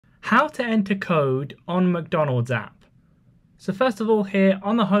How to enter code on McDonald's app. So first of all, here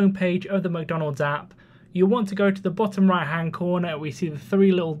on the home page of the McDonald's app, you want to go to the bottom right hand corner. We see the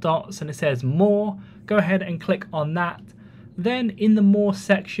three little dots and it says more. Go ahead and click on that. Then in the more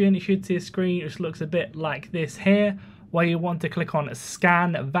section, you should see a screen which looks a bit like this here, where you want to click on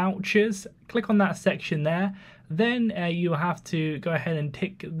scan vouchers. Click on that section there. Then you have to go ahead and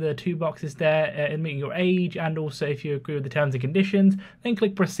tick the two boxes there, admitting your age and also if you agree with the terms and conditions. Then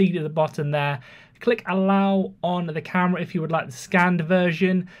click proceed at the bottom there. Click allow on the camera if you would like the scanned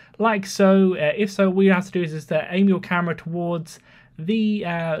version, like so. If so, what you have to do is just aim your camera towards the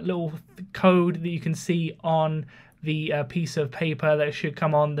little code that you can see on the piece of paper that should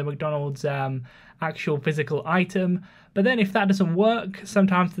come on the McDonald's actual physical item. But then if that doesn't work,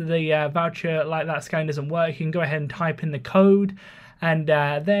 sometimes the voucher like that scan doesn't work, you can go ahead and type in the code and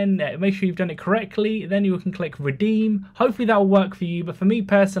then make sure you've done it correctly. Then you can click redeem. Hopefully that will work for you. But for me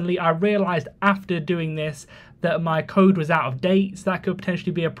personally, I realized after doing this that my code was out of date, so that could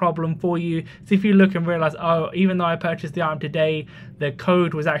potentially be a problem for you. So if you look and realize, oh, even though I purchased the item today, the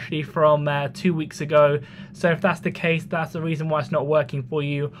code was actually from 2 weeks ago. So if that's the case, that's the reason why it's not working for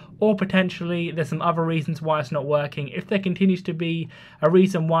you. Or potentially there's some other reasons why it's not working. If there continues to be a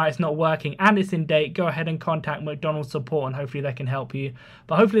reason why it's not working and it's in date, go ahead and contact McDonald's support and hopefully they can help you.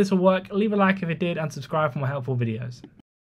 But hopefully this will work. Leave a like if it did and subscribe for more helpful videos.